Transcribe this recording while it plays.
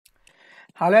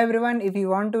Hello everyone, if you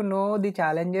want to know the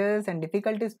challenges and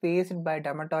difficulties faced by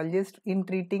dermatologists in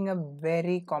treating a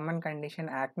very common condition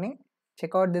acne,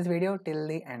 check out this video till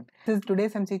the end. This is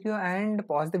today's MCQ and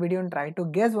pause the video and try to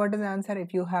guess what is the answer.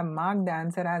 If you have marked the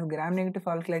answer as gram-negative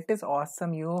folliculitis,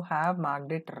 awesome, you have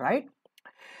marked it right.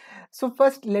 So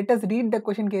first let us read the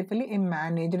question carefully. A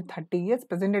man aged 30 years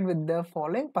presented with the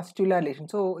following pustular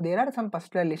lesions. So there are some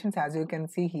pustular lesions as you can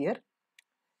see here.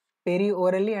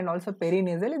 Periorally and also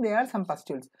perinasally there are some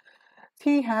pustules.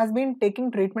 He has been taking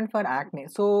treatment for acne.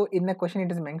 So in the question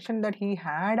it is mentioned that he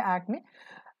had acne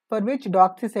for which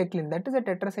doxycycline, that is a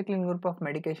tetracycline group of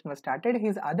medication, was started.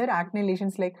 His other acne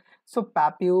lesions like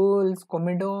papules,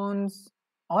 comedones,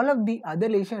 all of the other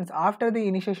lesions after the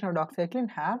initiation of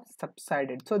doxycycline have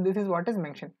subsided. So this is what is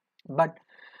mentioned. But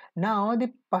now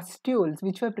the pustules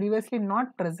which were previously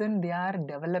not present, they are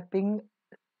developing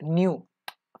new,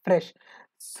 fresh.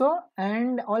 So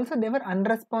and also they were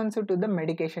unresponsive to the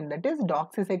medication, that is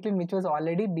doxycycline, which was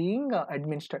already being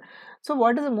administered. So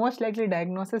what is the most likely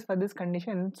diagnosis for this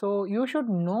condition? So you should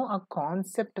know a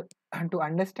concept to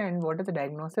understand what is the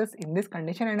diagnosis in this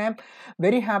condition, and I am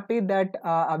very happy that Dr.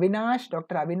 Avinash,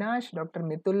 Dr.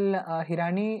 Mithul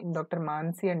Hirani, Dr.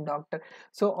 Mansi and Dr.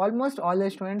 So almost all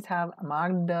the students have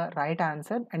marked the right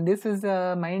answer, and this is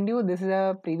mind you, this is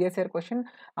a previous year question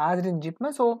asked in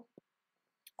JIPMA. So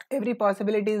every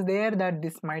possibility is there that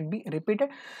this might be repeated.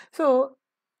 So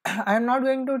I am not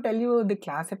going to tell you the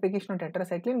classification of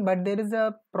tetracycline, but there is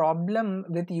a problem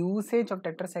with usage of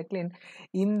tetracycline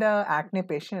in the acne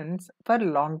patients for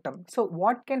long term. So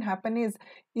what can happen is,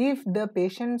 if the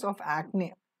patients of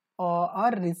acne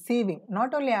are receiving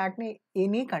not only acne,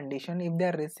 any condition, if they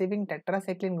are receiving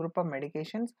tetracycline group of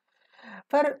medications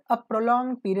for a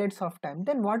prolonged periods of time,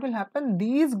 then what will happen,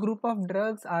 these group of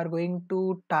drugs are going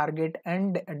to target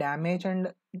and damage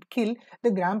and kill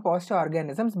the gram positive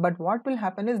organisms. But what will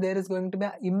happen is, there is going to be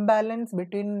an imbalance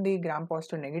between the gram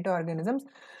positive negative organisms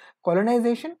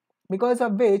colonization, because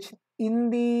of which in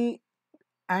the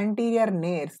anterior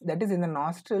nares, that is in the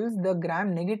nostrils, the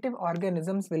gram negative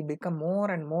organisms will become more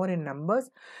and more in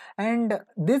numbers, and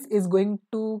this is going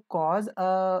to cause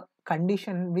a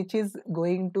condition which is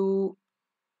going to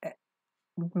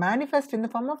manifest in the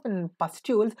form of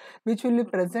pustules, which will be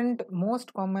present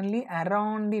most commonly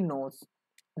around the nose.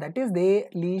 That is, the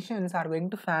lesions are going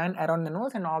to fan around the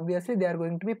nose, and obviously they are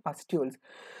going to be pustules.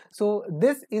 So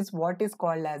this is what is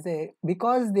called as a,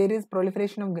 because there is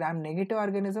proliferation of gram negative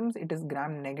organisms, it is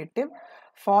gram negative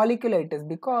folliculitis,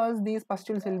 because these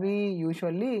pustules will be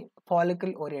usually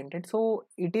follicle oriented, so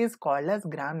it is called as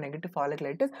gram negative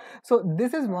folliculitis. So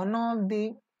this is one of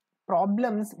the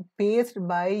problems faced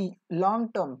by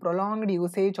long-term prolonged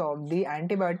usage of the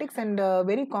antibiotics, and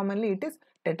very commonly it is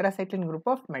tetracycline group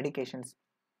of medications.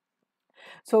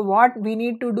 So what we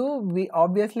need to do,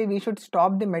 we should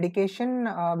stop the medication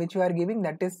which you are giving,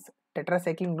 that is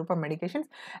tetracycline group of medications,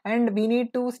 and we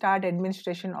need to start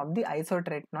administration of the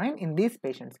isotretinoin in these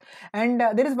patients. And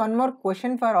there is one more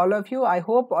question for all of you. I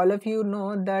hope all of you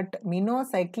know that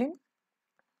minocycline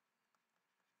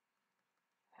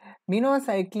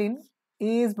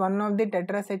is one of the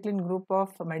tetracycline group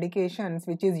of medications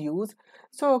which is used.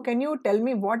 So can you tell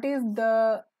me what is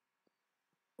the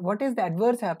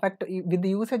adverse effect with the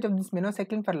usage of this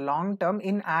minocycline for long term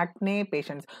in acne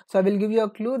patients? So I will give you a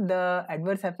clue. The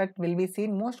adverse effect will be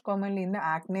seen most commonly in the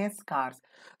acne scars.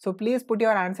 So please put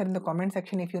your answer in the comment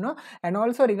section if you know. And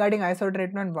also regarding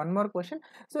isotretinoin, one more question.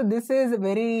 So this is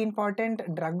very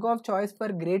important drug of choice for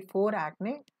grade 4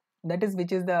 acne, that is,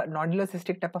 which is the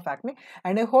nodulocystic type of acne,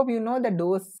 and I hope you know the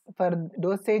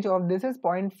dosage of this is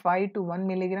 0.5 to 1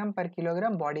 milligram per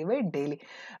kilogram body weight daily.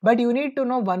 But you need to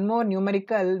know one more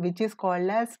numerical, which is called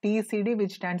as TCD,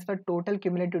 which stands for total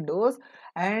cumulative dose,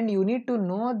 and you need to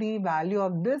know the value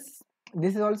of this.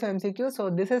 This is also MCQ, so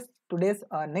this is today's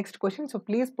next question. So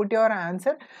please put your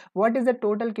answer. What is the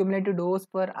total cumulative dose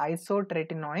for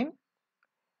isotretinoin?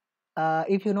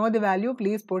 If you know the value,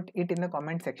 please put it in the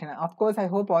comment section. Of course, I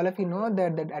hope all of you know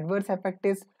that the adverse effect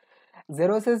is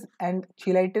Xerosis and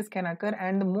Cheilitis can occur,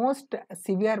 and the most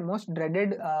severe, most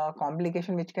dreaded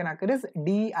complication which can occur is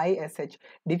DISH,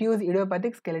 diffuse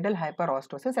idiopathic skeletal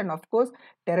hyperostosis, and of course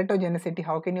teratogenicity.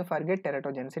 How can you forget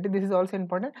teratogenicity? This is also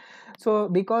important. So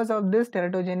because of this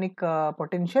teratogenic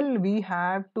potential, we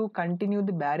have to continue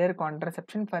the barrier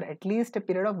contraception for at least a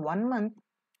period of 1 month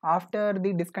after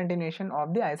the discontinuation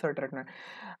of the isotretinoin.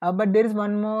 But there is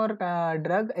one more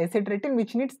drug, acetretin,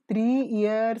 which needs 3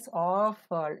 years of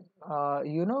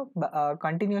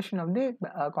continuation of the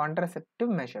contraceptive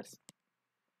measures.